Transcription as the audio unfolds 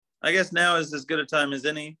I guess now is as good a time as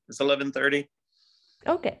any. It's 11:30.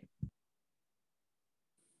 Okay.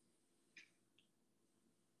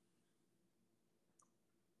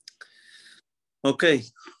 Okay,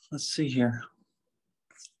 let's see here.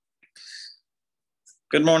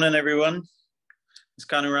 Good morning, everyone. It's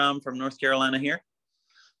Connie Ram from North Carolina here.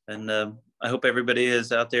 And I hope everybody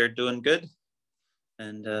is out there doing good.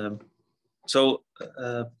 And so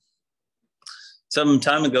some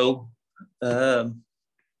time ago,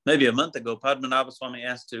 maybe a month ago, Padmanabha Swami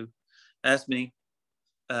asked me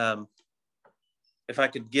if I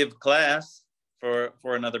could give class for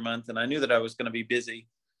another month. And I knew that I was going to be busy.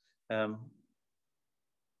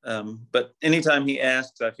 But anytime he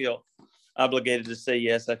asks, I feel obligated to say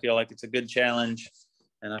yes. I feel like it's a good challenge,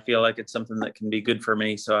 and I feel like it's something that can be good for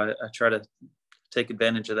me. So I try to take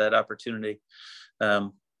advantage of that opportunity,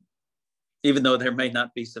 even though there may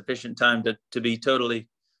not be sufficient time to be totally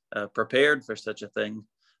prepared for such a thing.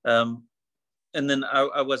 And then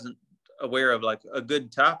I wasn't aware of like a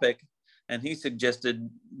good topic, and he suggested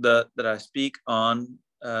that I speak on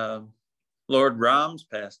Lord Ram's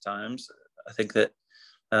pastimes. I think that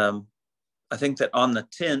on the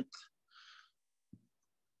 10th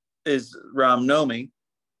is Ram Navami.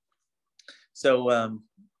 So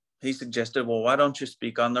he suggested, well, why don't you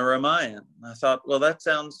speak on the Ramayana? I thought, well, that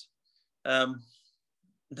sounds,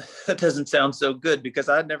 that doesn't sound so good, because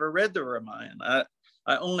I'd never read the Ramayana.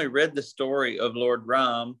 I only read the story of Lord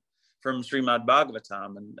Ram from Srimad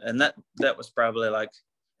Bhagavatam. And that was probably like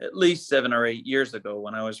at least 7 or 8 years ago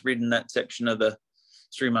when I was reading that section of the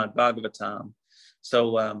Srimad Bhagavatam.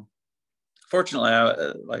 So fortunately,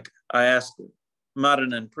 I asked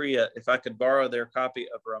Madan and Priya if I could borrow their copy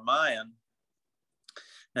of Ramayana,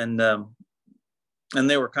 and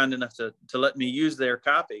they were kind enough to let me use their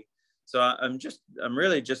copy. So I'm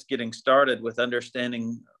really just getting started with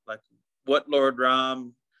understanding like what Lord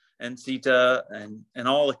Ram and Sita and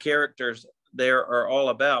all the characters there are all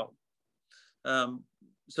about.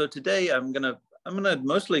 So today I'm gonna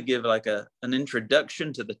mostly give like an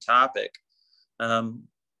introduction to the topic.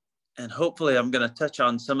 And hopefully I'm going to touch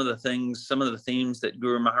on some of the themes that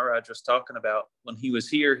Guru Maharaj was talking about when he was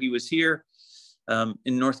here. He was here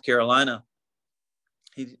in North Carolina.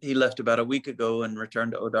 He left about a week ago and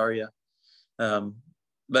returned to Odaria.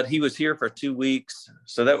 But he was here for 2 weeks.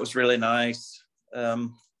 So that was really nice.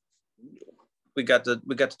 We got to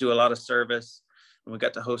do a lot of service, and we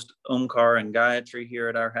got to host Omkar and Gayatri here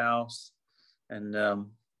at our house, and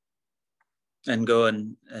go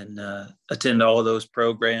and attend all of those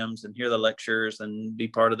programs and hear the lectures and be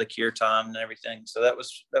part of the kirtan and everything. So that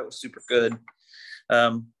was super good.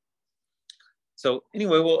 So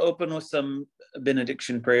anyway, we'll open with some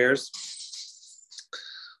benediction prayers.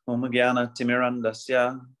 Om Jnana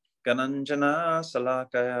Timirandasya Gananjana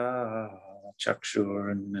Salakaya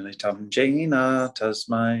Chakshur Militam Jaina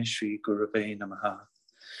Tasmai Shri Gurave Namaha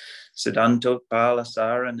Siddhanto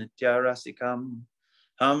Palasara Nityarasikam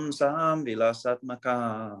Hamsam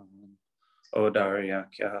Vilasatmakam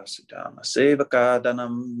Odaryakya Siddhama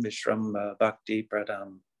Sevakadanam Vishramba Bhakti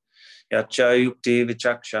Pradam Yacha Yukti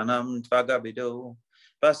Vichakshanam Tvagavido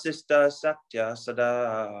Vasista Satya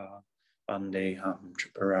Sada Vandeham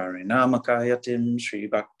Tripurari Namakayatim Sri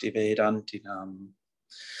Bhakti Vedantinam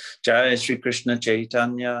Jai Sri Krishna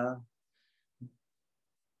Chaitanya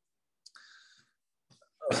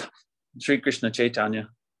Sri Krishna Chaitanya.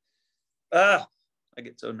 I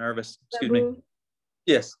get so nervous. Excuse me.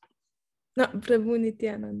 Yes. No, Prabhu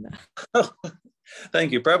Nityananda.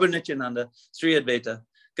 Thank you. Prabhu Nityananda, Sri Advaita,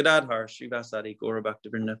 Gadadhar, Srivasadi, Gaura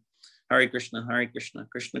Bhaktivinoda, Hare Krishna,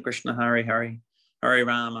 Krishna Krishna, Hare Hare, Hare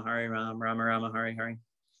Rama, Rama Rama, Hare Hare.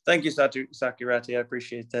 Thank you, Sakirati. I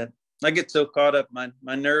appreciate that. I get so caught up.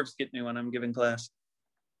 My nerves get me when I'm giving class.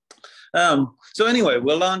 So anyway,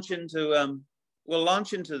 we'll launch into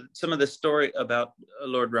some of the story about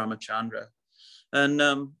Lord Ramachandra. And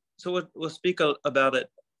so we'll speak about it,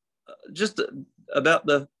 just about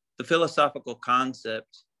the philosophical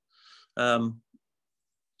concept of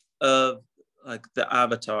like the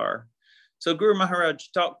avatar. So Guru Maharaj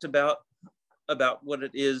talked about what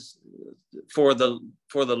it is for the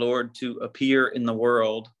Lord to appear in the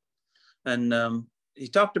world, and he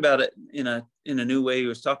talked about it in a new way. He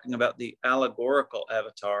was talking about the allegorical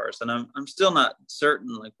avatars, and I'm still not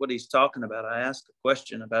certain like what he's talking about. I asked a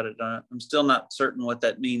question about it. I'm still not certain what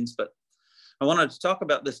that means, but I wanted to talk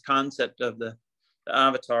about this concept of the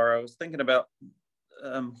avatar. I was thinking about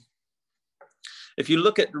if you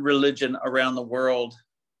look at religion around the world,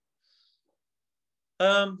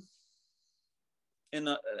 in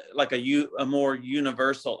a more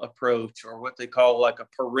universal approach, or what they call like a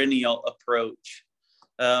perennial approach.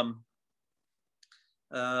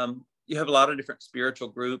 you have a lot of different spiritual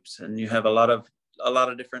groups, and you have a lot of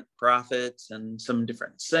different prophets and some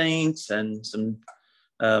different saints and some,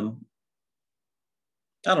 I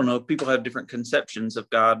don't know, people have different conceptions of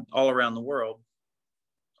God all around the world.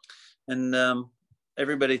 And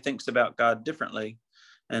everybody thinks about God differently.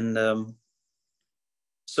 And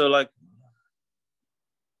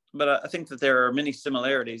but I think that there are many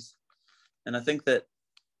similarities. And I think that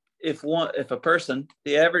if a person,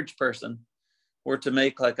 the average person, were to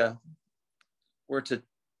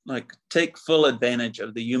take full advantage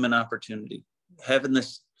of the human opportunity, having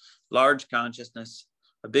this large consciousness,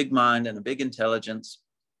 a big mind, and a big intelligence,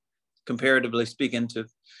 comparatively speaking to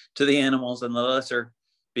the animals and the lesser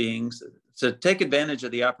beings, to take advantage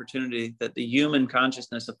of the opportunity that the human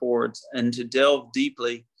consciousness affords, and to delve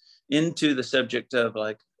deeply into the subject of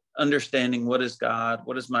like understanding what is God,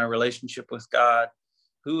 what is my relationship with God,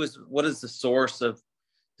 what is the source of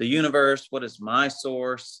the universe, what is my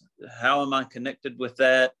source, how am I connected with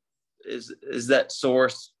that, is that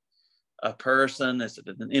source a person, is it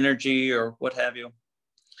an energy, or what have you,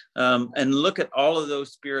 and look at all of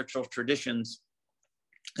those spiritual traditions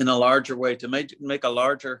in a larger way, to make a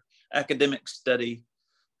larger academic study,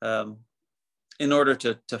 in order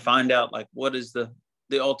to find out like what is the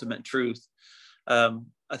ultimate truth.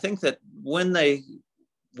 I think that when they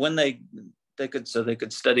could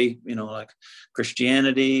study, like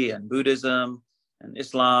Christianity and Buddhism and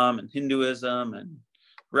Islam and Hinduism and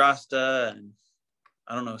Rasta and,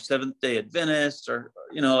 I don't know, Seventh-day Adventists, or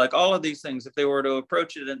like all of these things, if they were to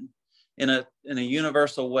approach it in a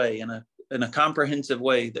universal way, in a comprehensive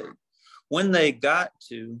way, that when they got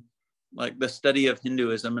to like the study of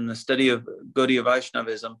Hinduism and the study of Gaudiya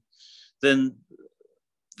Vaishnavism, then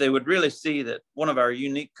they would really see that one of our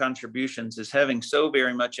unique contributions is having so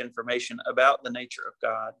very much information about the nature of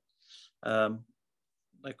God.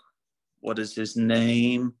 Like, what is his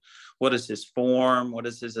name? What is his form? What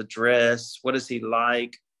is his address? What is he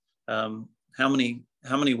like? How many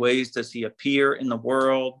ways does he appear in the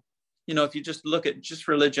world? If you just look at just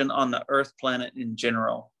religion on the earth planet in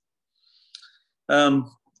general.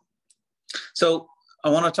 So I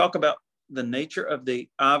want to talk about the nature of the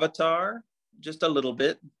avatar just a little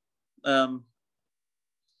bit.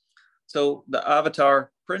 So the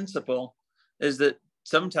avatar principle is that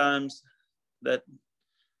sometimes that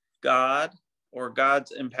God or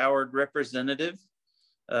God's empowered representative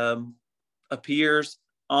appears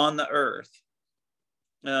on the earth.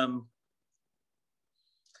 And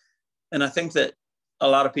I think that a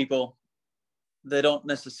lot of people, they don't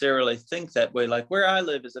necessarily think that way. Like where I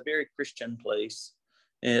live is a very Christian place.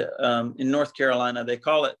 In North Carolina, they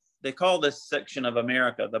call this section of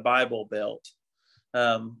America the Bible Belt.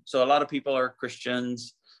 So a lot of people are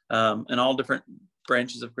Christians in all different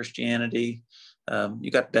branches of Christianity.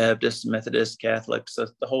 You got Baptists, Methodists, Catholics,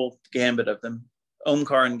 the whole gambit of them.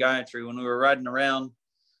 Omkar and Gayatri, when we were riding around,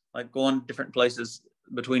 like going to different places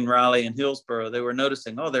between Raleigh and Hillsborough, they were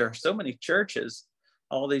noticing, there are so many churches.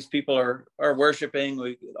 All these people are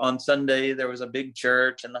worshiping. On Sunday, there was a big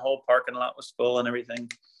church and the whole parking lot was full and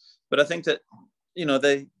everything. But I think that,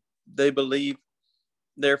 they believe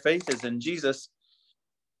their faith is in Jesus.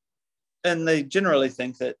 And they generally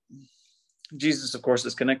think that Jesus, of course,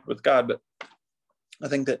 is connected with God. But I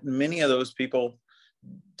think that many of those people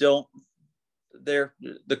the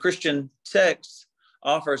Christian text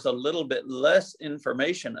offers a little bit less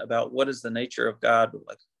information about what is the nature of God.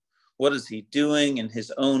 Like, what is he doing in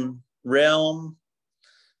his own realm?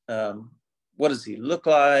 What does he look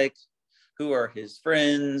like? Who are his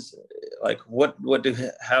friends? Like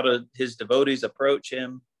how do his devotees approach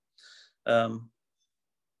him?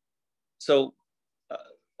 So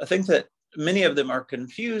I think that many of them are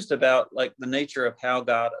confused about like the nature of how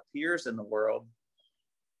God appears in the world.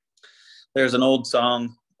 There's an old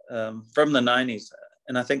song from the 90s,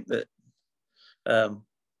 and I think that it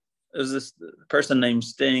was this person named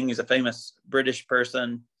Sting. He's a famous British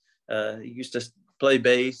person. He used to play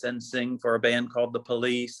bass and sing for a band called The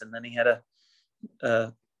Police, and then he had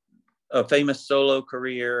a famous solo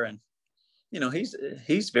career. And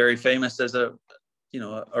he's very famous as a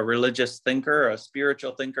religious thinker, a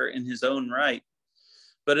spiritual thinker in his own right.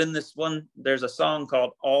 But in this one, there's a song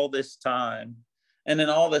called All This Time, and in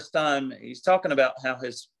All This Time, he's talking about how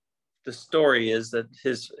the story is that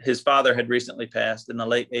his father had recently passed in the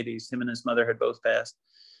late 80s. Him and his mother had both passed.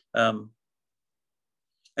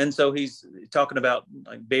 And so he's talking about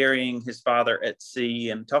like burying his father at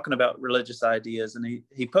sea and talking about religious ideas. And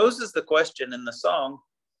he poses the question in the song,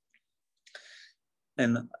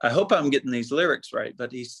 and I hope I'm getting these lyrics right,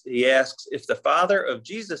 but he asks, if the father of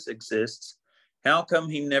Jesus exists, how come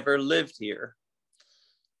he never lived here?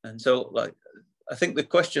 And so like, I think the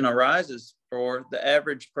question arises for the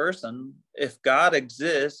average person: if God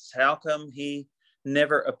exists, how come he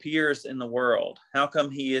never appears in the world? How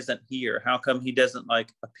come he isn't here? How come he doesn't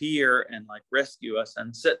like appear and like rescue us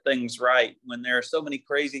and set things right when there are so many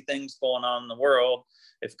crazy things going on in the world?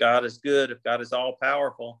 If God is good, if God is all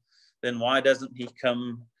powerful, then why doesn't he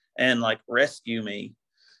come and like rescue me?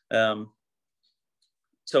 So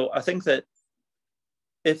I think that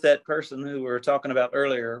if that person who we were talking about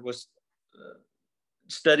earlier was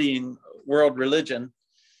studying world religion,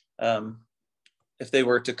 if they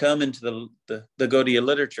were to come into the Gaudiya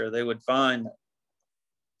literature, they would find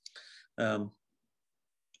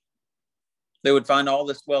all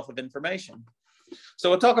this wealth of information.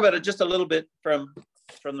 So we'll talk about it just a little bit from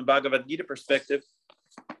the Bhagavad Gita perspective.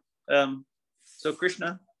 So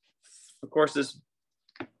Krishna, of course, is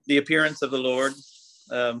the appearance of the Lord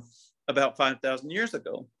about 5,000 years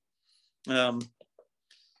ago.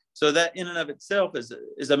 So that in and of itself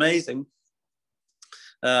is amazing.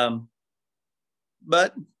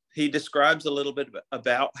 But he describes a little bit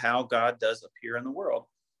about how God does appear in the world.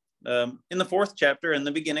 In the 4th chapter, in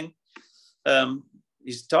the beginning,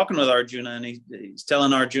 he's talking with Arjuna, and he's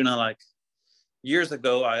telling Arjuna, like, years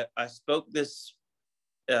ago, I spoke this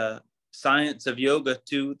science of yoga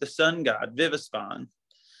to the sun god, Vivasvan.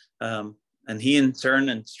 And he in turn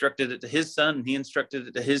instructed it to his son, and he instructed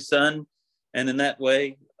it to his son. And in that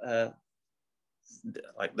way,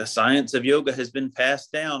 like the science of yoga has been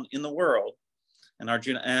passed down in the world. And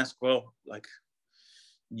Arjuna asked, well, like,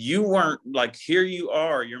 you weren't like, here you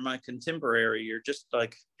are, you're my contemporary, you're just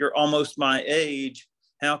like, you're almost my age.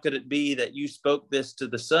 How could it be that you spoke this to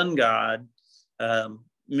the sun god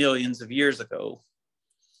millions of years ago?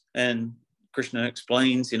 And Krishna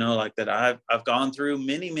explains, like that I've gone through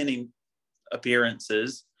many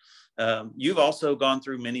appearances. You've also gone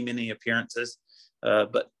through many appearances,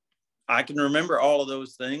 but I can remember all of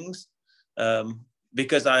those things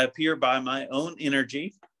because I appear by my own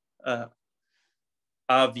energy. Avyatma,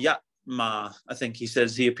 I think he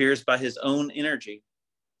says he appears by his own energy.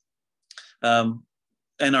 And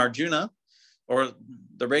Arjuna, or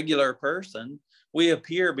the regular person, we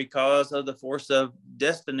appear because of the force of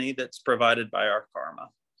destiny that's provided by our karma.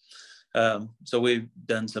 So we've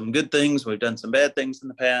done some good things, we've done some bad things in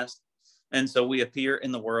the past, and so we appear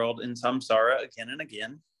in the world in samsara again and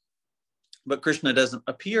again. But Krishna doesn't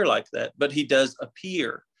appear like that, but he does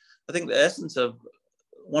appear. I think the essence of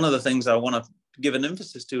one of the things I want to give an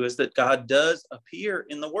emphasis to is that God does appear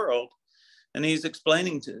in the world. And he's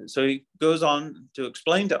explaining so he goes on to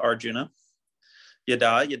explain to Arjuna, yada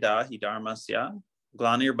hi dharmasya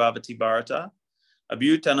glanir bhavati bharata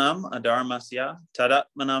abhyutanam adharmasya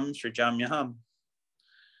tadatmanam srijamyaham.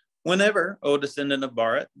 Whenever, O descendant of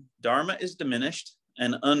Bharat, dharma is diminished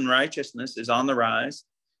and unrighteousness is on the rise,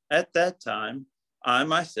 at that time I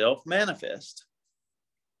myself manifest.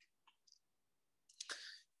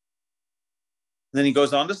 Then he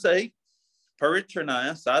goes on to say,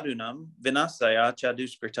 Paritranaya sadhunam vinasaya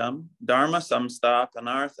chaduskritam dharma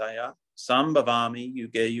samsthapanarthaya sambhavami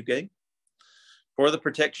yuge yuge. For the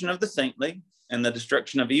protection of the saintly and the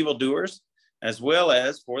destruction of evildoers, as well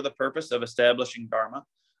as for the purpose of establishing dharma,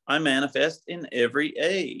 I manifest in every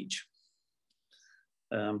age.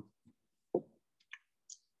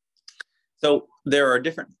 So there are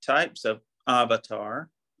different types of avatar,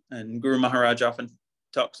 and Guru Maharaj often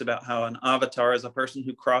talks about how an avatar is a person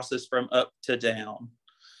who crosses from up to down.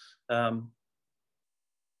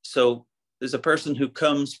 So there's a person who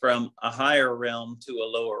comes from a higher realm to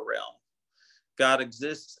a lower realm. God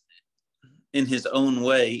exists in his own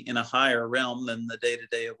way in a higher realm than the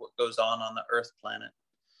day-to-day of what goes on the earth planet.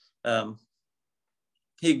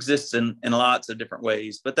 He exists in lots of different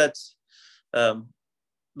ways, but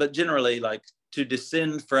but generally, like, to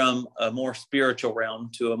descend from a more spiritual realm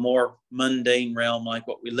to a more mundane realm like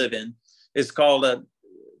what we live in is called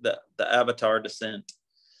the avatar descent.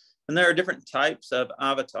 And there are different types of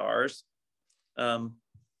avatars. And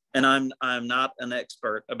I'm not an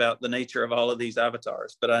expert about the nature of all of these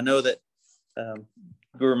avatars, but I know that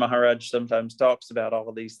Guru Maharaj sometimes talks about all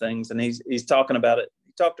of these things, and he's talking about it.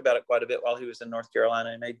 He talked about it quite a bit while he was in North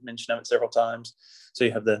Carolina. He made mention of it several times. So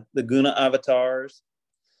you have the guna avatars,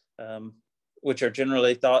 which are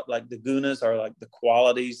generally thought like the gunas are like the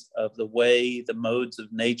qualities of the way the modes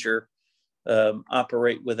of nature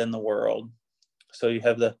operate within the world. So you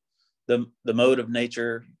have the mode of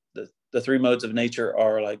nature. The three modes of nature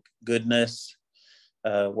are like goodness,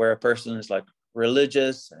 where a person is like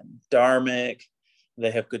religious and dharmic.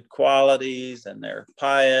 They have good qualities and they're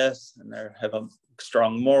pious and they have a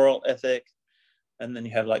strong moral ethic. And then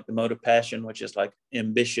you have like the mode of passion, which is like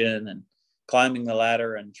ambition and climbing the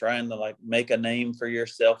ladder and trying to like make a name for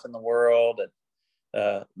yourself in the world and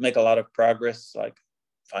make a lot of progress, like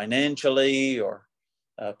financially or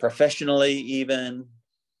professionally even.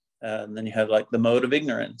 And then you have like the mode of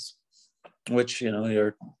ignorance, which,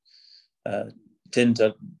 you're tend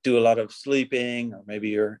to do a lot of sleeping, or maybe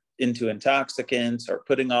you're into intoxicants or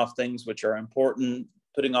putting off things which are important,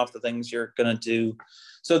 putting off the things you're going to do.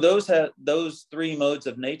 So those three modes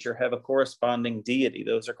of nature have a corresponding deity.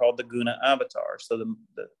 Those are called the guna avatars. So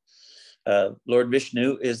the Lord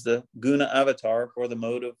Vishnu is the guna avatar for the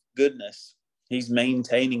mode of goodness. He's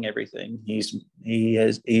maintaining everything. He's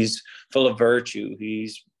full of virtue.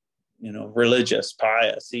 He's religious,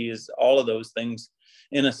 pious. He is all of those things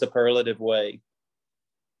in a superlative way.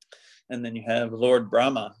 And then you have Lord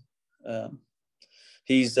Brahma.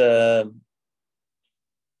 He is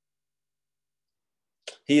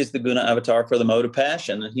the guna avatar for the mode of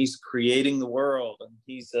passion, and he's creating the world, and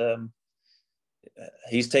he's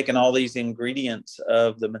taken all these ingredients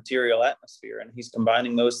of the material atmosphere, and he's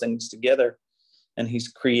combining those things together, and he's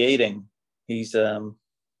creating. He's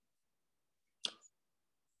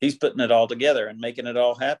putting it all together and making it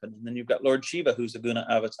all happen. And then you've got Lord Shiva, who's a guna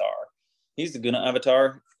avatar. He's the guna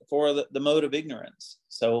avatar for the mode of ignorance.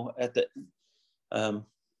 So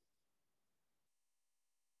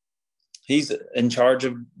he's in charge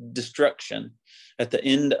of destruction. At the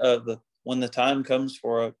end of when the time comes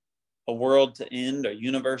for a world to end, a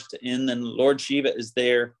universe to end, then Lord Shiva is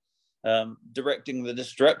there directing the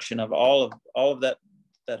destruction of all of that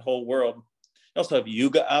whole world. You also have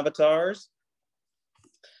Yuga avatars.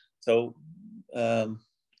 So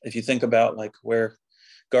if you think about like where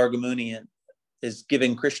Gargamuni is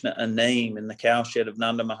giving Krishna a name in the cowshed of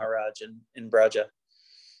Nanda Maharaj in Braja,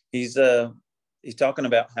 he's talking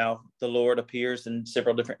about how the Lord appears in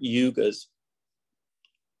several different yugas.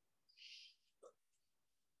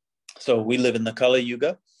 So we live in the Kali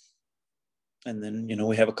Yuga, and then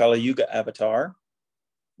we have a Kali Yuga avatar,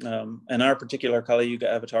 and our particular Kali Yuga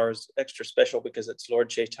avatar is extra special because it's Lord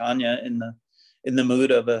Chaitanya in the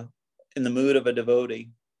mood of a devotee.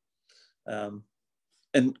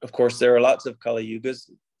 And of course, there are lots of Kali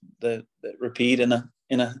Yugas that repeat in a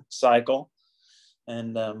cycle,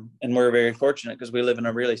 and we're very fortunate because we live in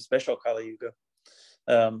a really special Kali Yuga.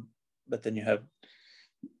 But then you have,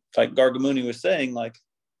 like Gargamuni was saying, like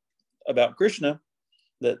about Krishna,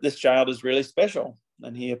 that this child is really special,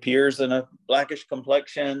 and he appears in a blackish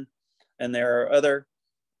complexion, and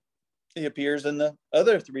he appears in the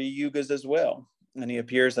other three yugas as well. And he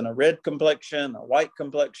appears in a red complexion, a white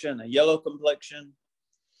complexion, a yellow complexion.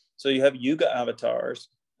 So you have Yuga avatars,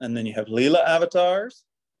 and then you have Leela avatars.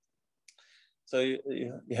 So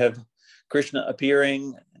you have Krishna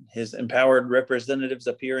appearing, his empowered representatives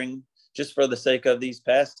appearing just for the sake of these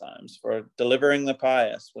pastimes, for delivering the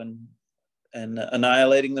pious and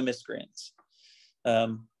annihilating the miscreants.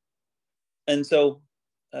 And so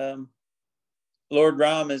Lord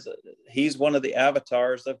Ram he's one of the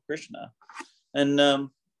avatars of Krishna. And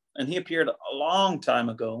he appeared a long time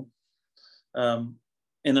ago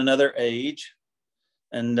in another age,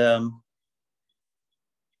 and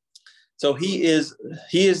so he's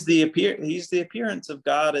the appearance of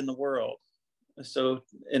God in the world. So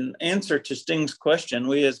in answer to Sting's question,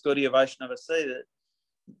 we as Gaudiya Vaishnavas say that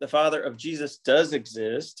the Father of Jesus does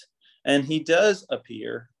exist, and he does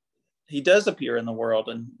appear. He does appear in the world,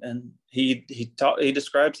 and he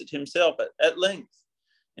describes it himself at length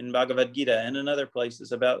in Bhagavad Gita and in other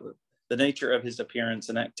places about the nature of his appearance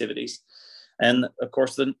and activities. And of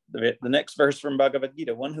course, the next verse from Bhagavad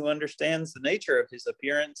Gita, one who understands the nature of his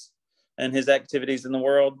appearance and his activities in the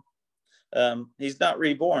world, he's not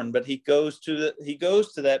reborn, but he goes to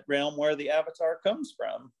that realm where the avatar comes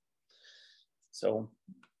from. So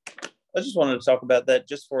I just wanted to talk about that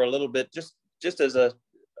just for a little bit, just as a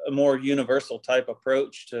more universal type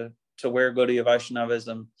approach to where Gaudiya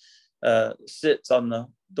Vaishnavism sits on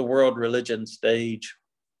the world religion stage.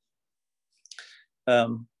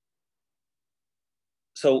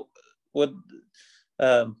 So what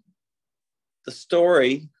the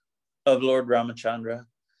story of Lord Ramachandra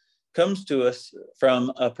comes to us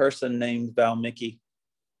from a person named Valmiki.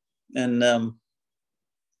 And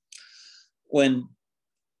when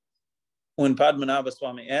Padmanabha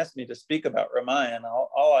Swami asked me to speak about Ramayana,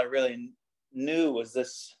 all I really knew was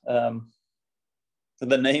this, the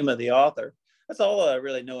name of the author. That's all I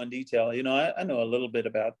really know in detail. I know a little bit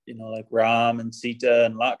about, like Ram and Sita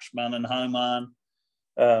and Lakshman and Hanuman.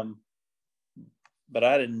 But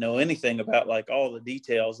I didn't know anything about like all the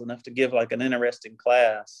details enough to give like an interesting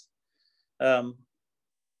class. So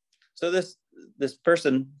this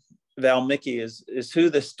person, Valmiki, is who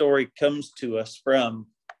this story comes to us from.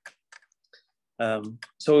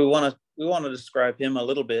 So we want to describe him a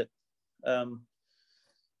little bit.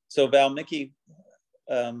 So Valmiki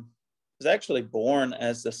was actually born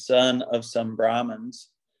as the son of some Brahmins,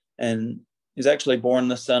 and he's actually born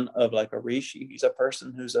the son of like a rishi. He's a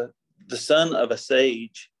person who's the son of a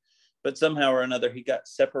sage, but somehow or another he got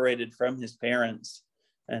separated from his parents,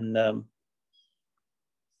 and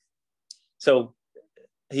so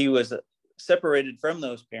he was separated from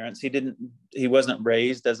those parents. He wasn't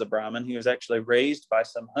raised as a Brahmin. He was actually raised by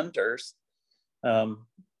some hunters.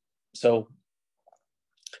 So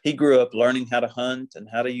he grew up learning how to hunt and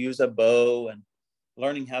how to use a bow and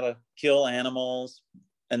learning how to kill animals.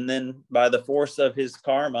 And then by the force of his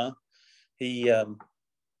karma, when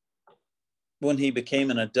he became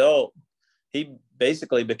an adult, he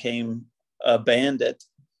basically became a bandit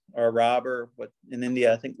or a robber. What in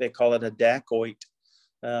India, I think they call it a dacoit.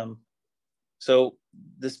 So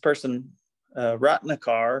this person,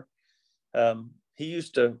 Ratnakar, he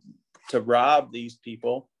used to rob these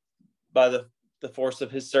people by the force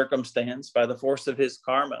of his circumstance, by the force of his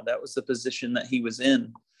karma. That was the position that he was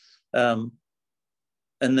in. And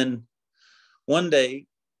then one day,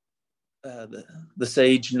 the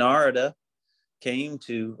sage Narada came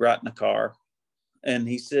to Ratnakar, and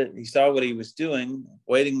he saw what he was doing,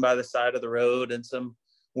 waiting by the side of the road, and some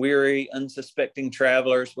weary, unsuspecting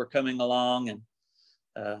travelers were coming along, and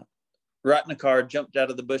Ratnakar jumped out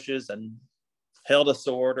of the bushes and held a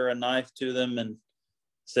sword or a knife to them and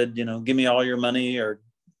said, give me all your money or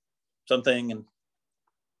something.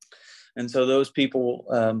 And so those people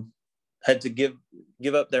had to give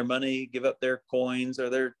up their money, give up their coins or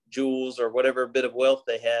their jewels or whatever bit of wealth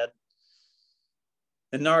they had.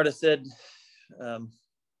 And Narada said,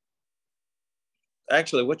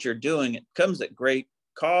 actually, what you're doing, it comes at great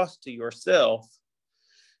cost to yourself.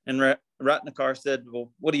 And Ratnakar said,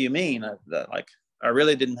 well, what do you mean? I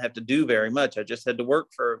really didn't have to do very much. I just had to work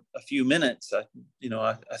for a few minutes. I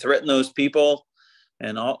threatened those people,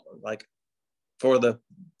 and all, like, for the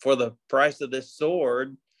price of this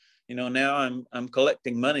sword, now I'm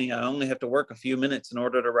collecting money. I only have to work a few minutes in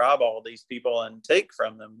order to rob all these people and take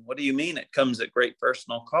from them. What do you mean it comes at great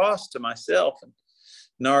personal cost to myself? And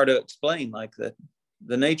Narada explained like that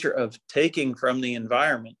the nature of taking from the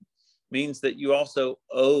environment means that you also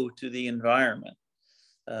owe to the environment.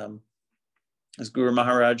 As Guru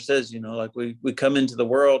Maharaj says, like we come into the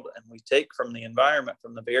world and we take from the environment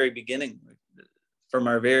from the very beginning. From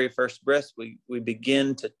our very first breath, we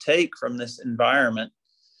begin to take from this environment.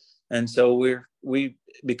 And so we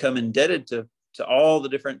become indebted to all the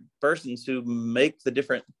different persons who make the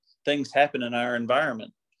different things happen in our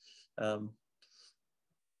environment. The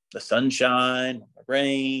sunshine, the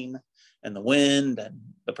rain, and the wind, and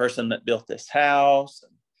the person that built this house,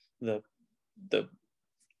 and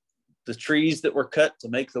the trees that were cut to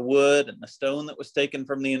make the wood, and the stone that was taken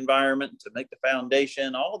from the environment to make the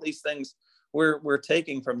foundation. All these things we're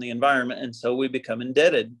taking from the environment, and so we become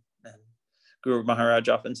indebted. And Guru Maharaj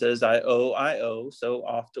often says, I owe, so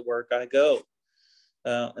off to work I go.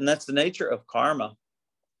 And that's the nature of karma.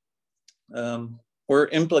 We're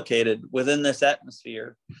implicated within this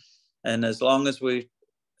atmosphere, and as long as we're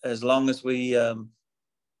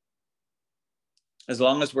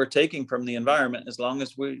taking from the environment, as long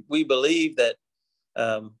as we believe that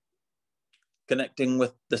connecting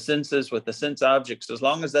with the senses, with the sense objects, as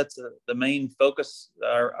long as that's the main focus,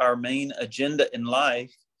 our main agenda in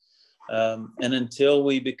life, and until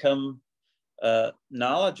we become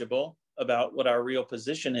knowledgeable about what our real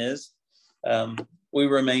position is, we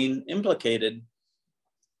remain implicated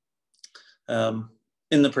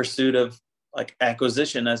in the pursuit of like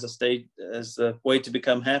acquisition as a way to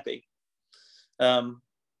become happy. So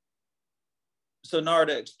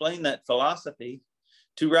Narada explained that philosophy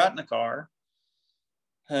to Ratnakar,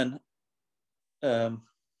 and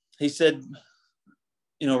he said,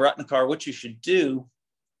 Ratnakar, what you should do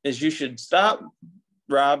is you should stop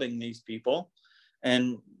robbing these people,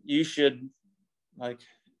 and you should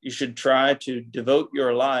try to devote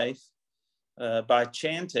your life by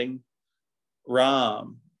chanting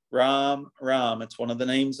Ram, Ram, Ram. It's one of the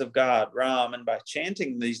names of God, Ram. And by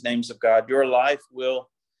chanting these names of God, your life will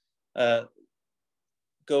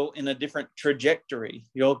go in a different trajectory.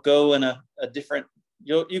 You'll go in a different,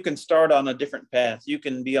 you can start on a different path. You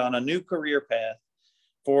can be on a new career path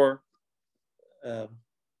for the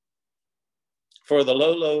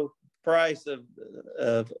low price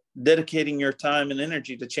of dedicating your time and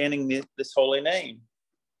energy to chanting this holy name.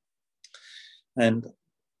 And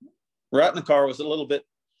Ratnakar was a little bit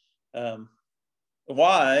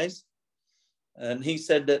wise, and he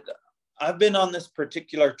said that I've been on this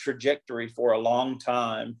particular trajectory for a long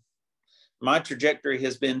time, my trajectory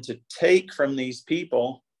has been to take from these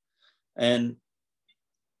people, and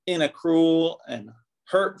in a cruel and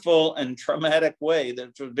hurtful and traumatic way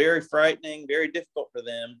that was very frightening, very difficult for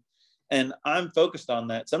them. And I'm focused on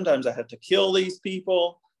that. Sometimes I have to kill these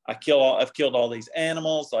people. I've killed all these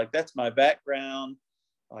animals. Like, that's my background.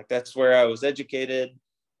 Like, that's where I was educated.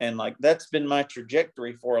 And like, that's been my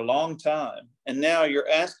trajectory for a long time. And now you're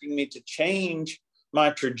asking me to change my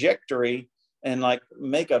trajectory and like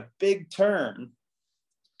make a big turn.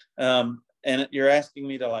 And you're asking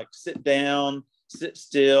me to like sit down, sit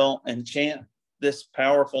still, and chant this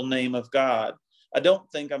powerful name of God. I don't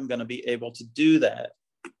think I'm going to be able to do that.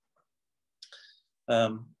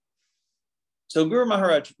 So Guru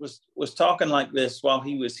Maharaj was talking like this while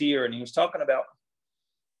he was here, and he was talking about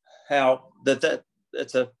how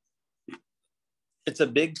it's a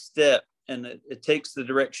big step, and it takes the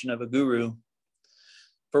direction of a guru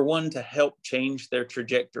for one to help change their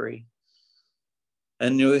trajectory.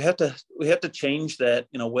 And we have to change that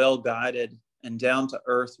in a well-guided and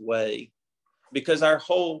down-to-earth way, because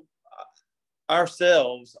ourselves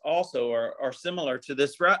also are similar to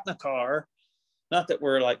this Ratnakar. Not that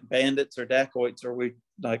we're like bandits or dacoits, or we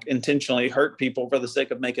like intentionally hurt people for the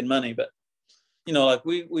sake of making money, but like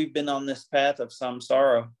we've been on this path of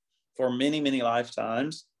samsara for many, many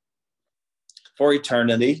lifetimes, for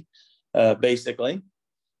eternity, basically.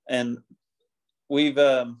 And we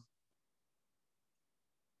have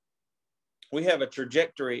a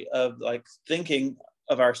trajectory of like thinking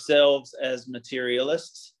of ourselves as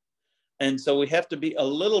materialists. And so we have to be a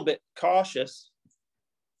little bit cautious.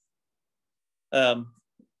 Let's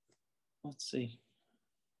see.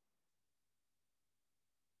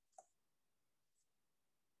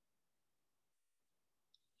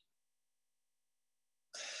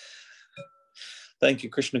 Thank you.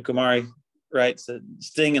 Krishna Kumari writes that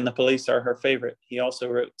Sting and the Police are her favorite. He also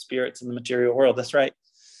wrote Spirits in the Material World. That's right.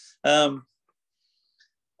 So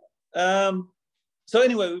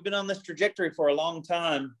anyway, we've been on this trajectory for a long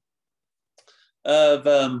time of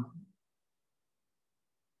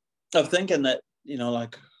thinking that,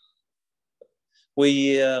 like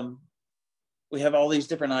we have all these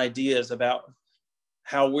different ideas about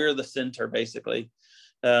how we're the center, basically.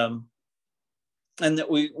 And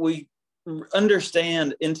that we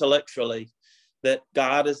understand intellectually that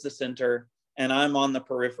God is the center and I'm on the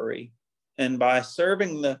periphery. And by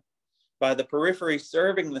the periphery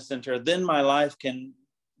serving the center, then my life can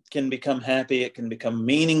become happy. It can become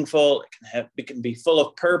meaningful. It can be full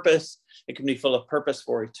of purpose. It can be full of purpose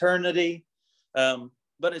for eternity.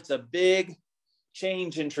 But it's a big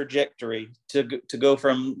change in trajectory to go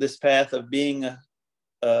from this path of being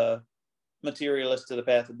a materialist to the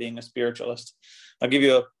path of being a spiritualist. I'll give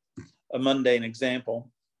you a mundane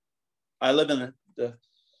example. I live in the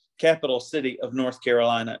capital city of North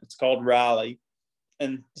Carolina. It's called Raleigh.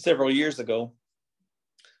 And several years ago,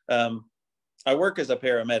 I work as a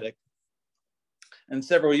paramedic. And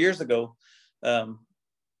several years ago, in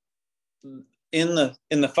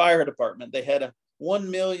the fire department, they had a $1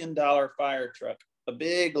 million fire truck, a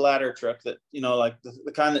big ladder truck that, like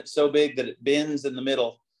the kind that's so big that it bends in the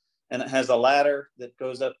middle, and it has a ladder that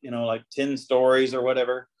goes up, like 10 stories or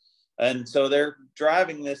whatever. And so they're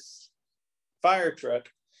driving this fire truck,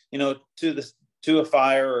 to a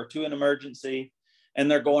fire or to an emergency, and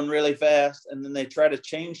they're going really fast. And then they try to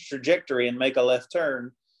change trajectory and make a left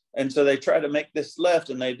turn. And so they try to make this left,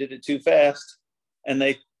 and they did it too fast, and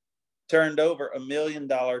they turned over $1 million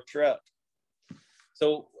truck.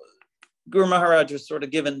 So Guru Maharaj was sort of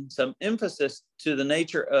given some emphasis to the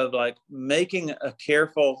nature of like making a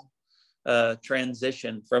careful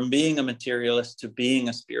transition from being a materialist to being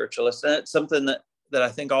a spiritualist. And it's something that I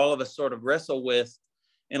think all of us sort of wrestle with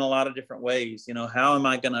in a lot of different ways. How am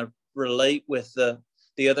I going to relate with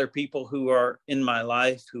the other people who are in my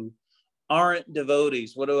life who aren't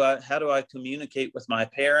devotees? How do I communicate with my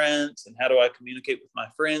parents, and how do I communicate with my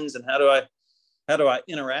friends, and how do I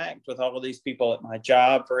interact with all of these people at my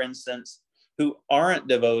job, for instance, who aren't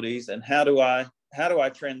devotees? And how do I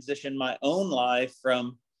transition my own life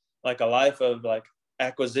from like a life of like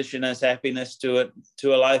acquisition as happiness to a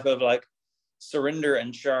life of like surrender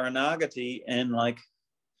and sharanagati, and like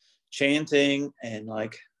chanting and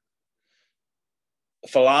like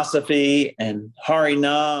philosophy and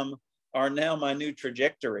Harinam are now my new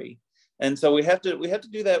trajectory. And so we have to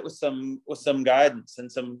do that with some guidance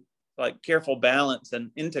and some like careful balance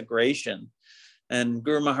and integration. And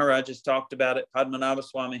Guru Maharaj has talked about it. Padmanabha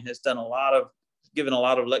Swami has given a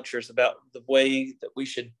lot of lectures about the way that we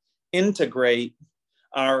should integrate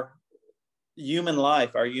our human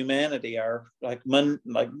life, our humanity, our I don't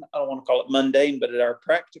want to call it mundane, but our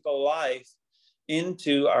practical life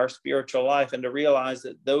into our spiritual life and to realize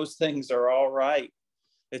that those things are all right.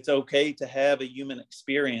 It's okay to have a human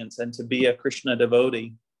experience and to be a Krishna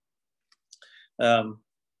devotee. So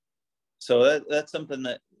that's something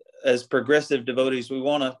that, as progressive devotees, we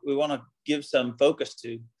want to give some focus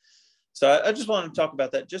to. So I just want to talk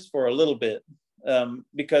about that just for a little bit,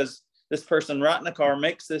 because this person Ratnakar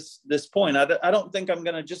makes this point. I don't think I'm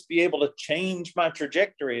going to just be able to change my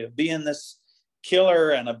trajectory of being this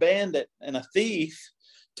killer and a bandit and a thief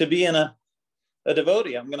to being a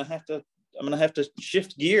devotee. I'm going to have to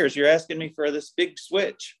shift gears. You're asking me for this big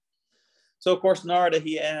switch. So of course Narada,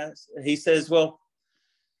 he says, well,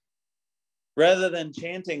 rather than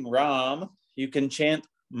chanting Ram, you can chant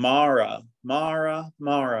Mara, Mara,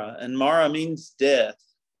 Mara, and Mara means death.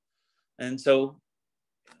 And so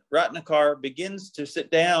Ratnakar begins to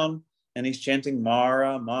sit down and he's chanting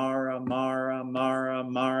Mara, Mara, Mara, Mara,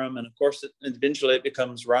 Mara, and of course eventually it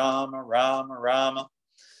becomes Rama, Rama, Rama,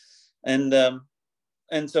 and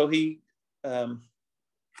so he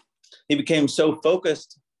became so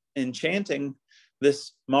focused in chanting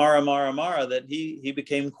this Mara, Mara, Mara that he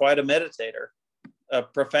became quite a meditator, a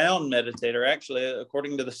profound meditator. Actually,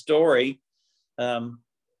 according to the story,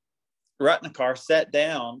 Ratnakar sat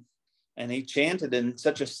down and he chanted in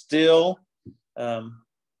such a still,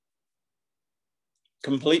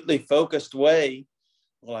 completely focused way,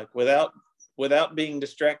 like without being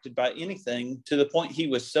distracted by anything, to the point he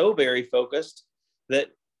was so very focused that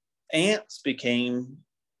ants came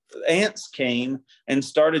and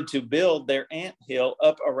started to build their ant hill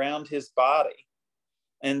up around his body.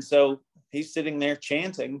 And so he's sitting there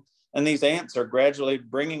chanting, and these ants are gradually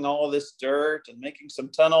bringing all this dirt and making some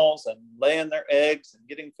tunnels and laying their eggs and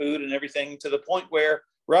getting food and everything, to the point where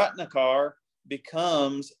Ratnakar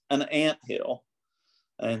becomes an ant hill.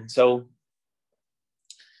 And so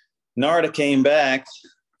Narada came back,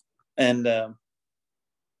 and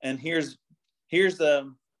here's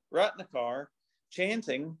Ratnakar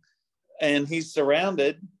chanting, and he's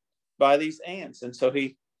surrounded by these ants. And so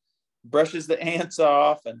he brushes the ants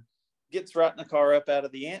off and gets Ratnakar up out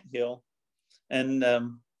of the anthill. And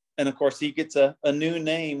of course he gets a new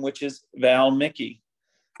name, which is Valmiki,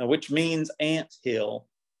 which means ant hill.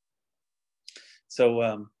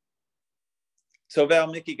 So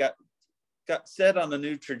Valmiki got set on a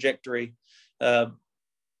new trajectory by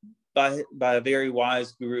a very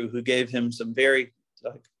wise guru who gave him some very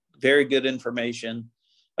good information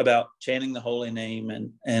about chanting the holy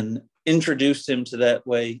name, and introduced him to that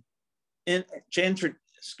way.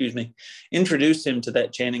 Introduced him to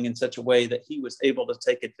that chanting in such a way that he was able to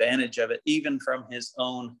take advantage of it, even from his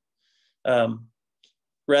own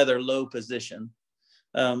rather low position.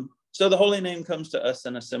 So the holy name comes to us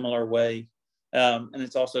in a similar way, and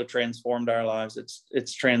it's also transformed our lives.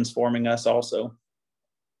 It's transforming us also.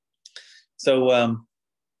 So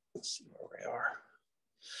let's see where we are.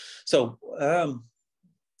 So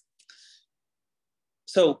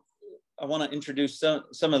I want to introduce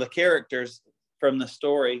some of the characters from the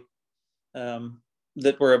story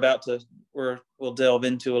that we'll delve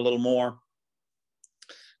into a little more.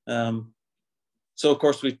 So of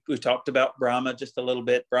course we talked about Brahma just a little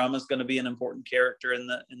bit. Brahma's going to be an important character in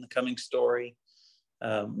the coming story.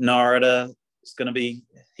 Narada is going to be,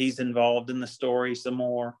 he's involved in the story some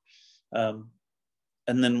more. And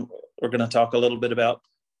then we're going to talk a little bit about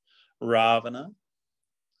Ravana.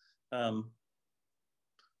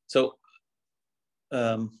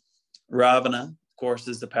 Ravana, of course,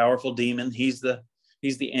 is the powerful demon. He's the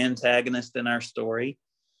antagonist in our story.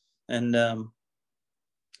 And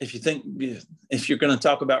if you're going to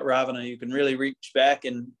talk about Ravana, you can really reach back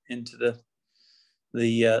into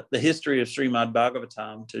the history of Srimad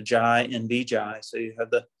Bhagavatam to Jai and Vijay. So you have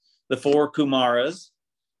the four Kumaras.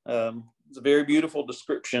 It's a very beautiful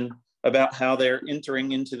description about how they're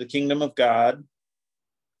entering into the kingdom of God.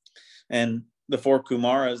 And the four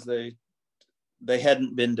Kumaras, they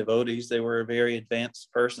hadn't been devotees. They were very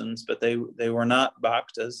advanced persons, but they were not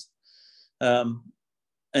bhaktas.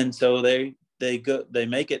 And so they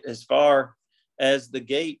make it as far as the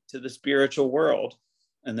gate to the spiritual world,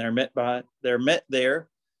 and they're met there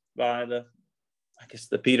by the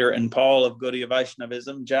Peter and Paul of Gaudiya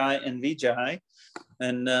Vaishnavism, Jai and Vijay,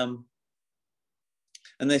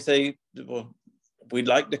 and they say, well, we'd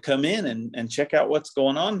like to come in and check out what's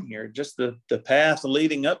going on here. Just the path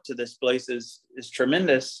leading up to this place is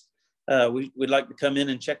tremendous. We'd like to come in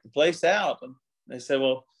and check the place out. And they say,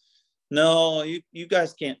 well, no, you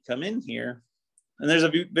guys can't come in here. And there's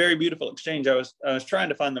a very beautiful exchange. I was trying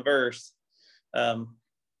to find the verse.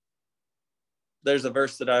 There's a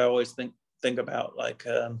verse that I always think about, like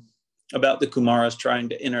about the Kumaras trying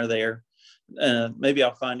to enter there. maybe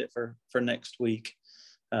I'll find it for next week.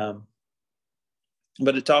 But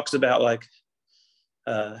it talks about like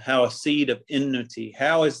how a seed of enmity,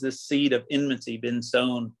 how has this seed of enmity been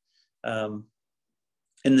sown in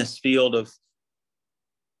this field of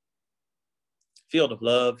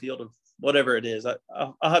love, field of whatever it is.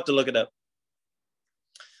 I'll have to look it up.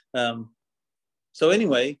 So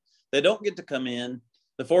anyway, they don't get to come in.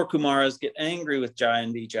 The four Kumaras get angry with Jai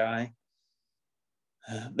and Vijay.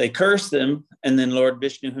 They curse them, and then Lord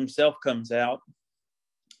Vishnu himself comes out,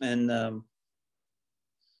 and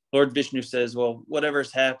Lord Vishnu says, well,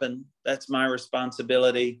 whatever's happened, that's my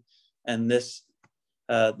responsibility, and this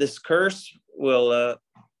curse will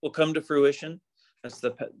come to fruition. That's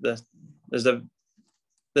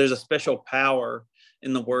there's a special power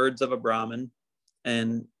in the words of a Brahmin,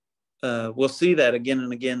 and we'll see that again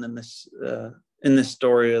and again in this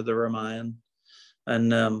story of the Ramayana,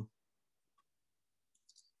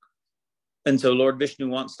 and so Lord Vishnu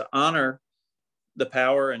wants to honor the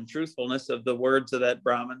power and truthfulness of the words of that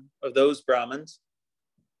Brahmin, of those Brahmins.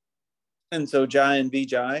 And so Jai and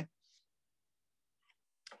Vijay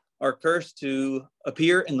are cursed to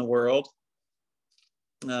appear in the world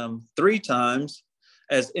 3 times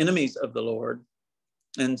as enemies of the Lord.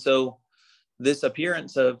 And so this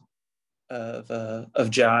appearance of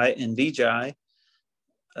Jai and Vijay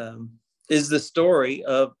is the story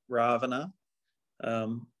of Ravana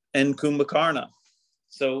and Kumbhakarna.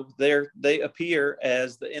 So they appear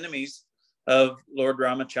as the enemies of Lord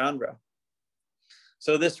Ramachandra.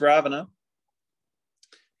 So this Ravana,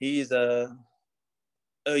 he's a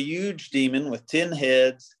huge demon with 10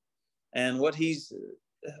 heads, and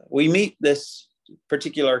we meet this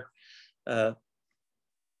particular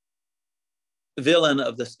villain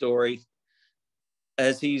of the story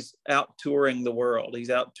as he's out touring the world. He's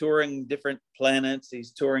out touring different planets,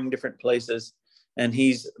 he's touring different places, and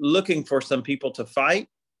he's looking for some people to fight,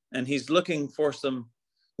 and he's looking for some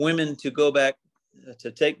women to go back,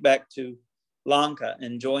 to take back to Lanka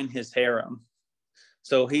and join his harem.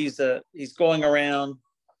 So he's going around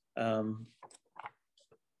on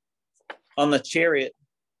the chariot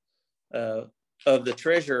of the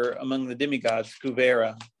treasure among the demigods,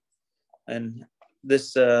 Kuvera, and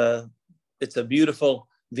this it's a beautiful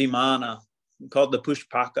vimana called the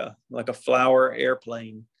Pushpaka, like a flower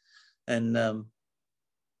airplane, and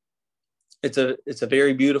it's a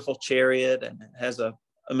very beautiful chariot, and it has a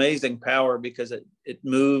amazing power because it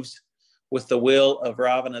moves with the will of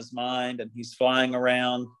Ravana's mind, and he's flying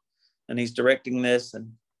around and he's directing this.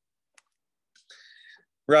 And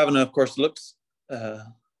Ravana, of course, looks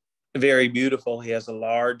very beautiful. He has a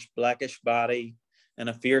large blackish body and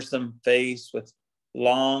a fearsome face with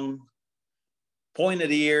long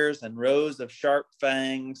pointed ears and rows of sharp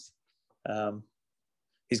fangs.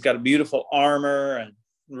 He's got a beautiful armor and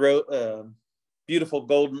beautiful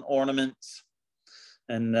golden ornaments,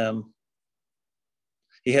 and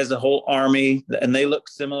he has a whole army, and they look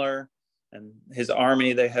similar. And his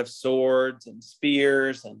army, they have swords and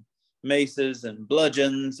spears and maces and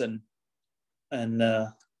bludgeons, and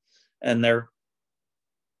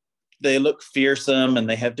they look fearsome, and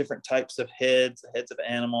they have different types of heads of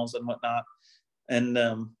animals and whatnot, and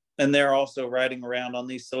they're also riding around on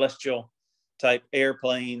these celestial type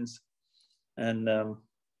airplanes, and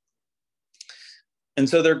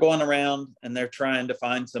so they're going around and they're trying to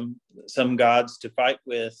find some gods to fight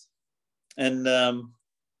with. And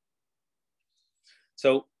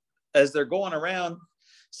so as they're going around,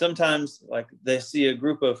 sometimes like they see a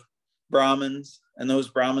group of Brahmins, and those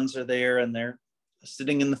Brahmins are there, and they're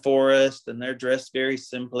sitting in the forest, and they're dressed very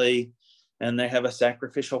simply, and they have a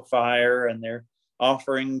sacrificial fire, and they're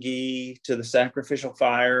offering ghee to the sacrificial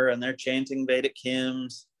fire, and they're chanting Vedic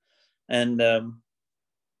hymns. And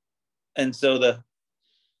so the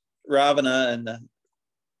Ravana and the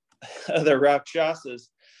other Rakshasas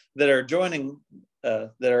that are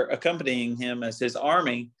that are accompanying him as his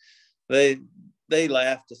army, they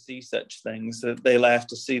laugh to see such things. They laugh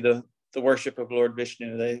to see the worship of Lord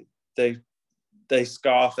Vishnu. They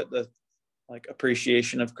scoff at the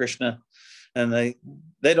appreciation of Krishna, and they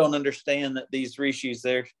don't understand that these rishis,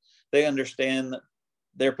 they understand that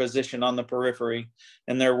their position on the periphery,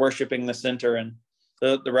 and they're worshiping the center. And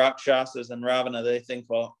the Rakshasas and Ravana, they think,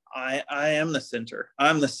 well, I am the center.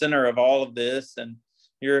 I'm the center of all of this, and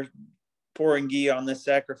you're pouring ghee on this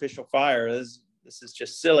sacrificial fire. This is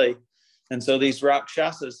just silly. And so these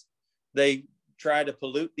Rakshasas, they try to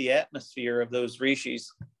pollute the atmosphere of those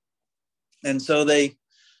rishis. And so they,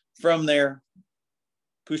 from their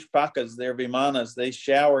pushpakas, their vimanas, they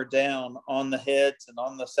shower down on the heads and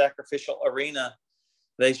on the sacrificial arena.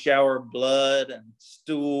 They shower blood and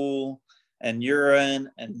stool and urine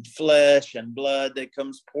and flesh and blood that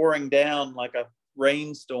comes pouring down like a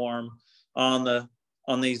rainstorm on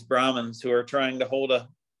these Brahmins who are trying to hold a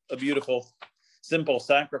beautiful, simple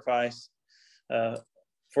sacrifice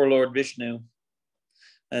for Lord Vishnu.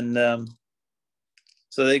 And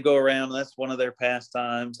so they go around, and that's one of their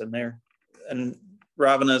pastimes, and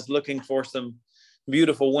Ravana is looking for some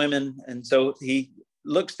beautiful women. And so he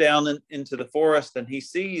looks down into the forest, and he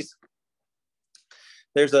sees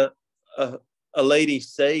there's a lady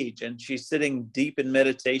sage, and she's sitting deep in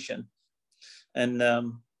meditation. And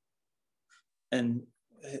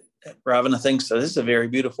Ravana thinks, so this is a very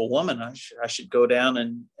beautiful woman. I should go down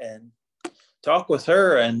and talk with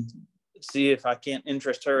her and see if I can't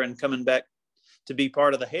interest her in coming back to be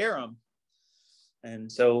part of the harem.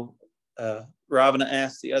 And so Ravana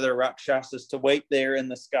asks the other Rakshasas to wait there in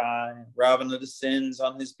the sky. Ravana descends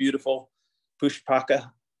on his beautiful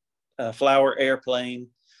Pushpaka flower airplane,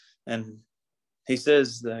 and he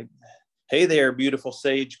says, hey there, beautiful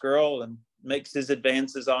sage girl, and makes his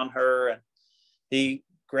advances on her. And he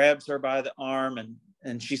grabs her by the arm,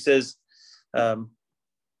 and she says, that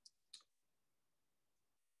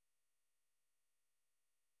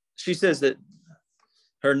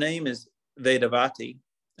her name is Vedavati,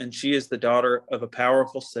 and she is the daughter of a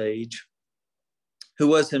powerful sage who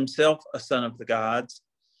was himself a son of the gods,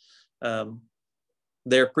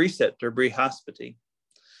 their preceptor, Brihaspati.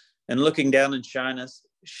 And looking down in shyness,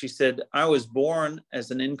 she said, I was born as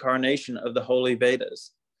an incarnation of the holy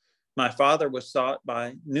Vedas. My father was sought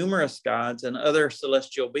by numerous gods and other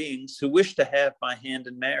celestial beings who wished to have my hand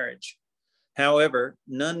in marriage. However,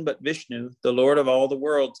 none but Vishnu, the Lord of all the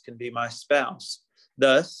worlds, can be my spouse.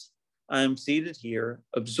 Thus, I am seated here,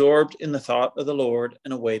 absorbed in the thought of the Lord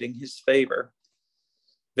and awaiting his favor.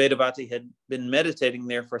 Vedavati had been meditating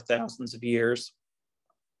there for thousands of years.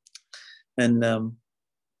 And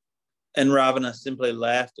Ravana simply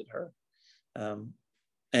laughed at her.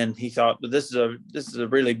 And he thought, but this is a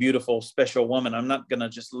really beautiful, special woman. I'm not going to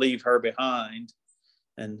just leave her behind.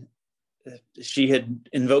 And she had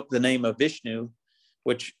invoked the name of Vishnu,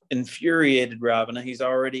 which infuriated Ravana. He's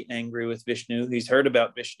already angry with Vishnu. He's heard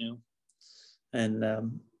about Vishnu. And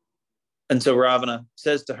so Ravana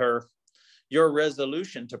says to her, your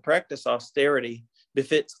resolution to practice austerity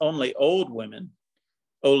befits only old women,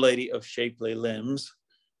 O lady of shapely limbs.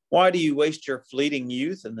 Why do you waste your fleeting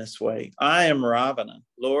youth in this way? I am Ravana,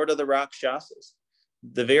 lord of the Rakshasas,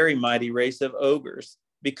 the very mighty race of ogres.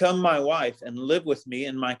 Become my wife and live with me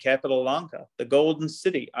in my capital Lanka, the golden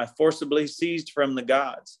city I forcibly seized from the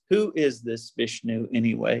gods. Who is this Vishnu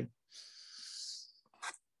anyway?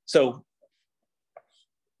 So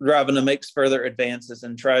Ravana makes further advances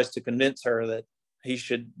and tries to convince her that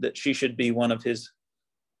she should be one of his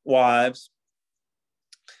wives.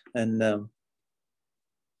 And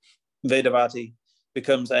Vedavati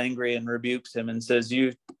becomes angry and rebukes him and says,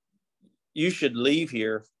 you should leave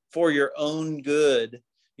here for your own good.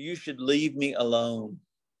 You should leave me alone,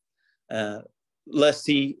 lest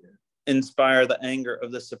he inspire the anger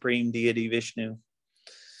of the supreme deity Vishnu.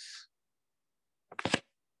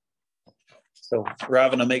 So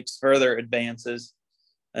Ravana makes further advances,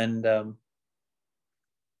 and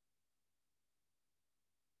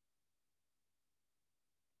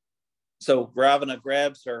so Ravana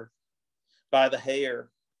grabs her by the hair,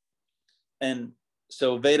 and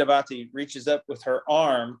so Vedavati reaches up with her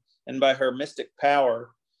arm, and by her mystic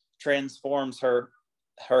power transforms her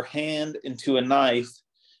hand into a knife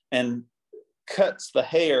and cuts the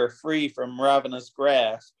hair free from Ravana's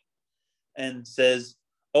grasp and says,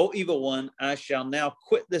 O evil one, I shall now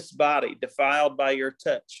quit this body defiled by your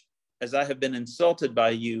touch. As I have been insulted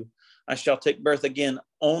by you, I shall take birth again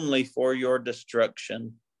only for your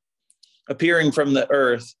destruction. Appearing from the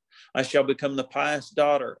earth, I shall become the pious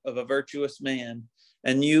daughter of a virtuous man,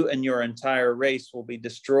 and you and your entire race will be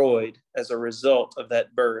destroyed as a result of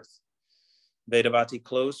that birth. Vedavati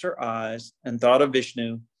closed her eyes and thought of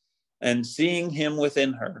Vishnu, and seeing him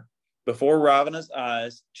within her, before Ravana's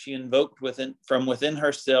eyes, she invoked from within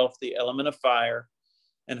herself the element of fire,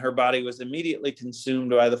 and her body was immediately consumed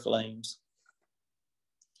by the flames.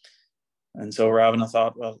 And so Ravana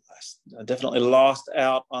thought, well, I definitely lost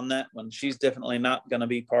out on that one. She's definitely not going to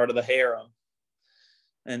be part of the harem.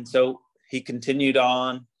 And so he continued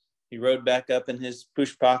on. He rode back up in his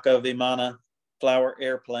Pushpaka Vimana flower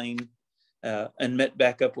airplane and met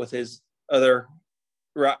back up with his other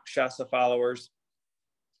Rakshasa followers.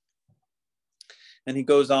 And he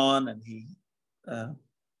goes on, and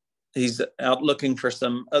he's out looking for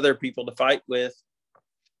some other people to fight with.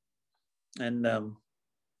 And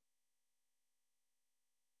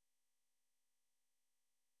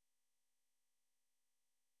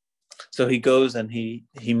So he goes and he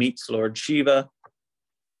meets Lord Shiva.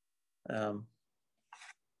 And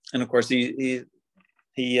of course, he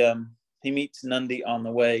meets Nandi on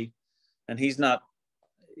the way, and he's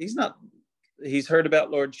heard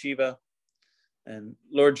about Lord Shiva, and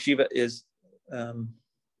Lord Shiva is, and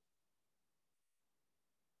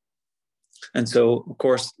so, of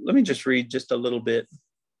course, let me just read just a little bit.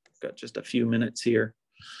 I've got just a few minutes here,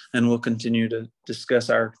 and we'll continue to discuss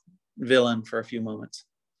our villain for a few moments.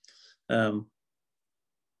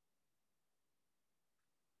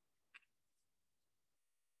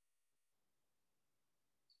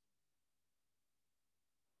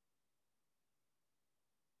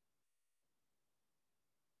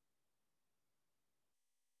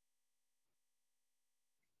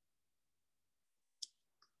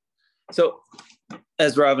 So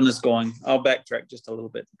as Ravana is going, I'll backtrack just a little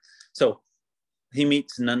bit. So he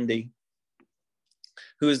meets Nandi,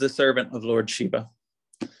 who is the servant of Lord Shiva.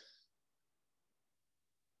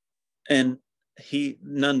 And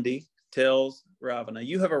Nandi tells Ravana,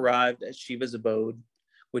 "You have arrived at Shiva's abode,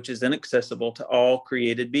 which is inaccessible to all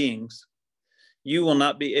created beings. You will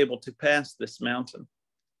not be able to pass this mountain.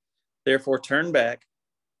 Therefore, turn back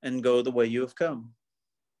and go the way you have come."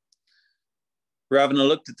 Ravana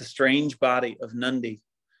looked at the strange body of Nandi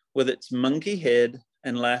with its monkey head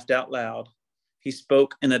and laughed out loud. He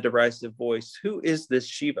spoke in a derisive voice, "Who is this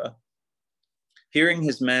Shiva?" Hearing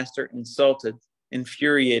his master insulted,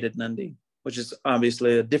 infuriated Nandi, which is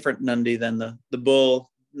obviously a different Nandi than the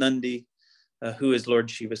bull Nandi, who is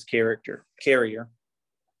Lord Shiva's carrier.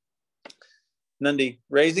 Nandi,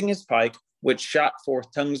 raising his pike, which shot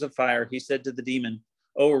forth tongues of fire, he said to the demon,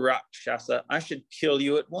 "O Rakshasa, I should kill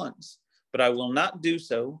you at once, but I will not do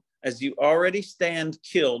so, as you already stand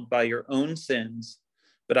killed by your own sins.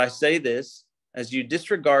 But I say this, as you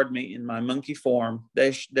disregard me in my monkey form,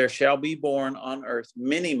 there shall be born on earth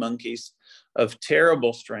many monkeys of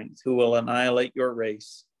terrible strength who will annihilate your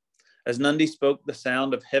race." As Nandi spoke, the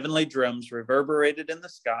sound of heavenly drums reverberated in the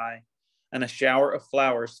sky, and a shower of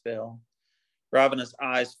flowers fell. Ravana's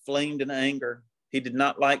eyes flamed in anger. He did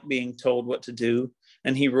not like being told what to do,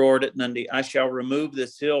 and he roared at Nandi, "I shall remove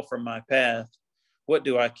this hill from my path. What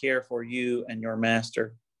do I care for you and your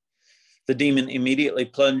master?" The demon immediately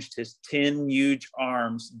plunged his 10 huge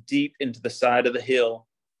arms deep into the side of the hill.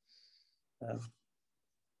 And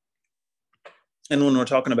when we're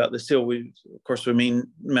talking about this hill, we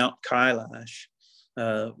mean Mount Kailash,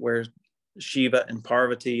 where Shiva and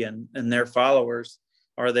Parvati and their followers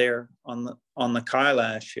are there on the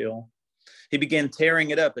Kailash hill. He began tearing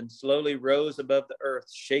it up and slowly rose above the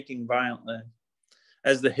earth, shaking violently.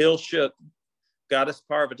 As the hill shook, Goddess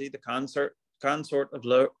Parvati, the consort of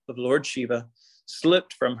Lord Shiva,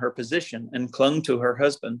 slipped from her position and clung to her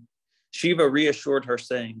husband. Shiva reassured her,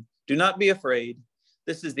 saying, "Do not be afraid.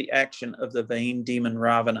 This is the action of the vain demon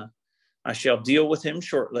Ravana. I shall deal with him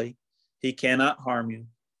shortly. He cannot harm you."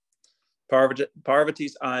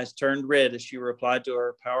 Parvati's eyes turned red as she replied to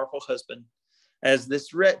her powerful husband, "As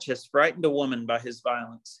this wretch has frightened a woman by his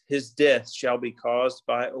violence, his death shall be caused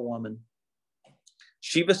by a woman."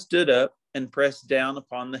 Shiva stood up and pressed down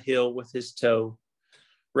upon the hill with his toe.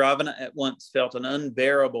 Ravana at once felt an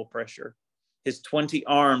unbearable pressure. His 20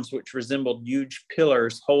 arms, which resembled huge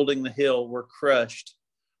pillars holding the hill, were crushed.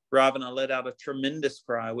 Ravana let out a tremendous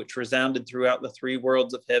cry, which resounded throughout the 3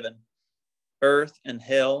 worlds of heaven, earth, and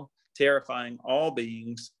hell, terrifying all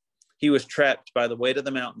beings. He was trapped by the weight of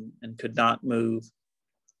the mountain and could not move.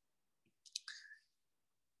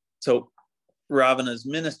 So Ravana's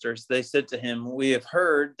ministers, they said to him, "We have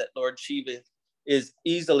heard that Lord Shiva is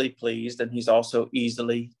easily pleased, and he's also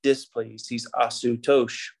easily displeased. He's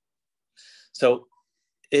Asutosh. So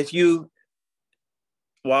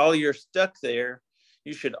while you're stuck there,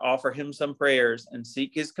 you should offer him some prayers and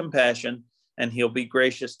seek his compassion, and he'll be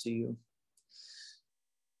gracious to you."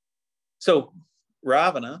 So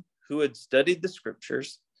Ravana, who had studied the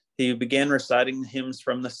scriptures, he began reciting the hymns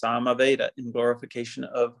from the Samaveda in glorification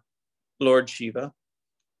of Lord Shiva.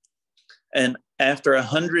 And after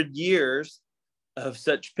 100 years of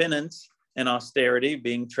such penance and austerity,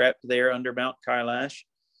 being trapped there under Mount Kailash,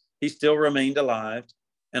 he still remained alive.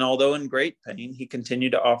 And although in great pain, he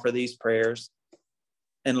continued to offer these prayers,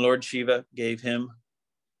 and Lord Shiva gave him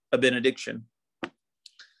a benediction.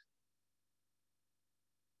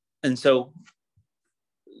 And so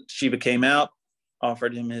Shiva came out,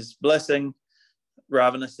 offered him his blessing.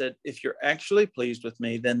 Ravana said, "If you're actually pleased with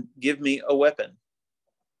me, then give me a weapon."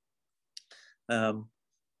 And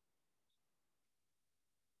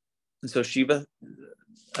so Shiva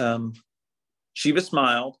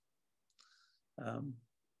smiled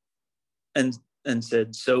and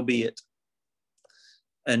said, "So be it."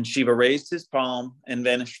 And Shiva raised his palm and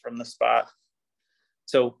vanished from the spot.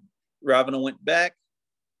 So Ravana went back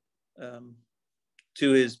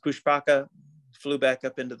to his Pushpaka, flew back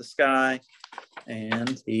up into the sky,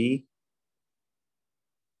 and he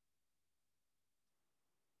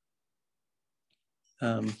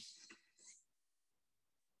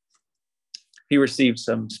received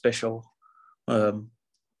some special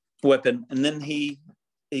weapon. And then he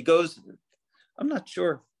goes, I'm not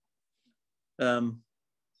sure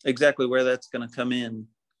exactly where that's going to come in.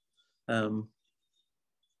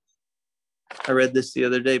 I read this the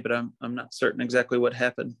other day, but I'm not certain exactly what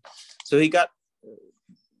happened. So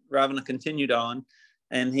Ravana continued on,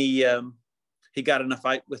 and he got in a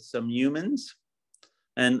fight with some humans.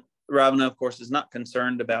 And Ravana, of course, is not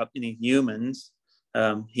concerned about any humans.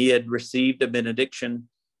 He had received a benediction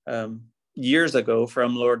years ago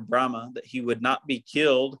from Lord Brahma that he would not be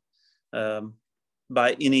killed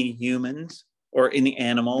by any humans or any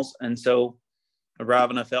animals. And so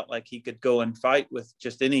Ravana felt like he could go and fight with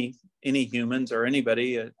just any humans or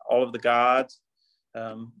anybody, all of the gods.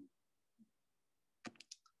 I'm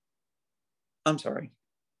sorry.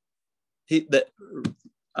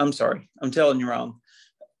 I'm sorry. I'm telling you wrong.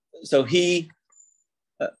 So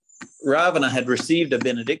Ravana had received a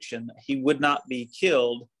benediction that he would not be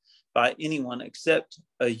killed by anyone except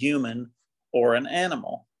a human or an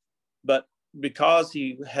animal. But because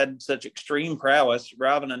he had such extreme prowess,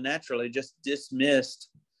 Ravana naturally just dismissed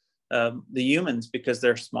the humans because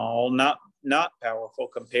they're small, not powerful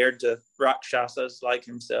compared to Rakshasas like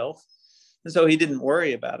himself. And so he didn't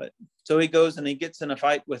worry about it. So he goes and he gets in a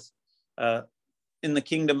fight with, in the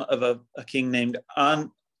kingdom of a king named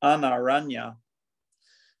Anaranya.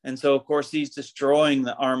 And so, of course, he's destroying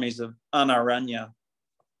the armies of Anaranya.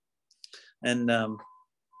 And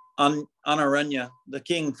Anaranya, the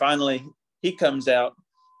king, finally, he comes out,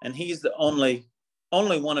 and he's the only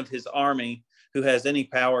one of his army who has any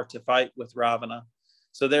power to fight with Ravana.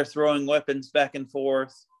 So they're throwing weapons back and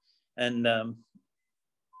forth, and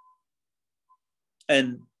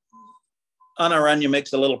Anaranya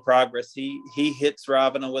makes a little progress. He hits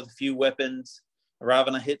Ravana with a few weapons.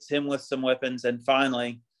 Ravana hits him with some weapons, and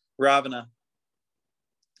finally Ravana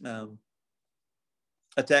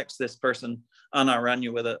attacks this person,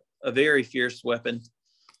 Anaranya, with a very fierce weapon.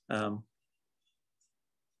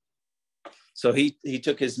 So he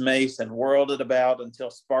took his mace and whirled it about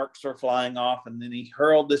until sparks were flying off, and then he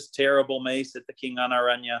hurled this terrible mace at the king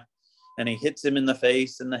Anaranya, and he hits him in the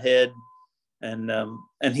face and the head, and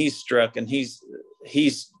he's struck, and he's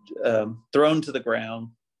thrown to the ground,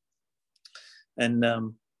 and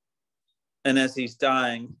as he's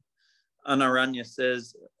dying, Anaranya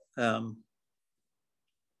says,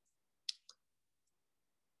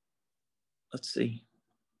 let's see.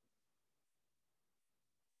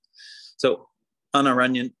 So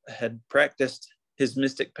Anaranya had practiced his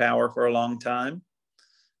mystic power for a long time,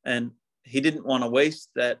 and he didn't want to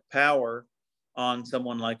waste that power on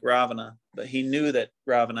someone like Ravana, but he knew that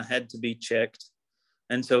Ravana had to be checked.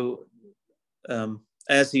 And so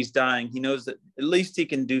as he's dying, he knows that at least he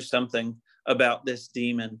can do something about this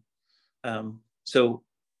demon. So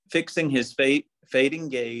fixing his fading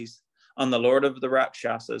gaze on the Lord of the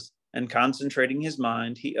Rakshasas and concentrating his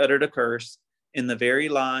mind, he uttered a curse. In the very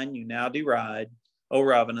line you now deride, O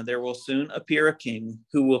Ravana, there will soon appear a king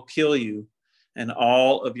who will kill you and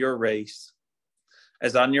all of your race.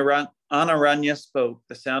 As Anaranya spoke,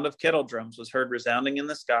 the sound of kettle drums was heard resounding in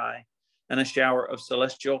the sky, and a shower of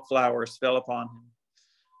celestial flowers fell upon him.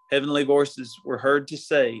 Heavenly voices were heard to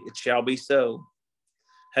say, "It shall be so."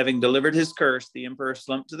 Having delivered his curse, the emperor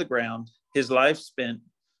slumped to the ground, his life spent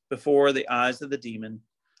before the eyes of the demon.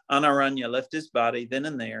 Anaranya left his body then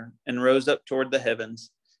and there and rose up toward the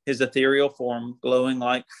heavens, his ethereal form glowing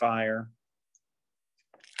like fire.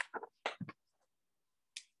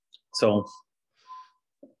 So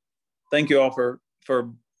thank you all for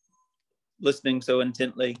listening so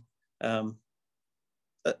intently. There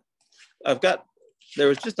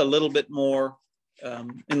was just a little bit more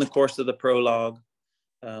in the course of the prologue,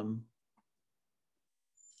 but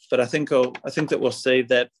I think that we'll save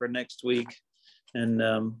that for next week, and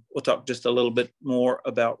we'll talk just a little bit more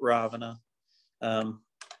about Ravana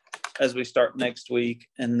as we start next week,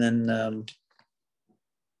 and then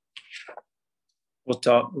we'll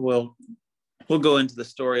go into the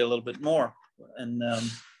story a little bit more. And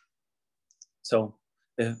so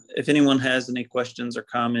if anyone has any questions or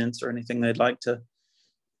comments or anything they'd like to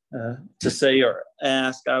say or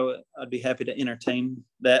ask, I'd be happy to entertain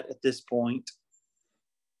that at this point.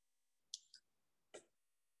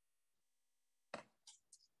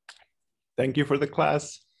 Thank you for the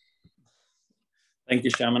class. Thank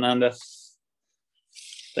you, Shamananda.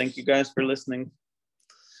 Thank you guys for listening.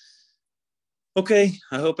 Okay,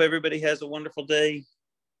 I hope everybody has a wonderful day.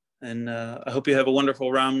 And I hope you have a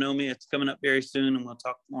wonderful Ram Navami. It's coming up very soon, and we'll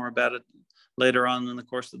talk more about it later on in the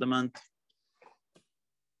course of the month.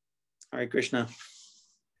 Hare Krishna.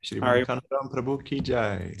 Shriman Kanharam Prabhu ki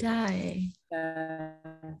jai. Jai.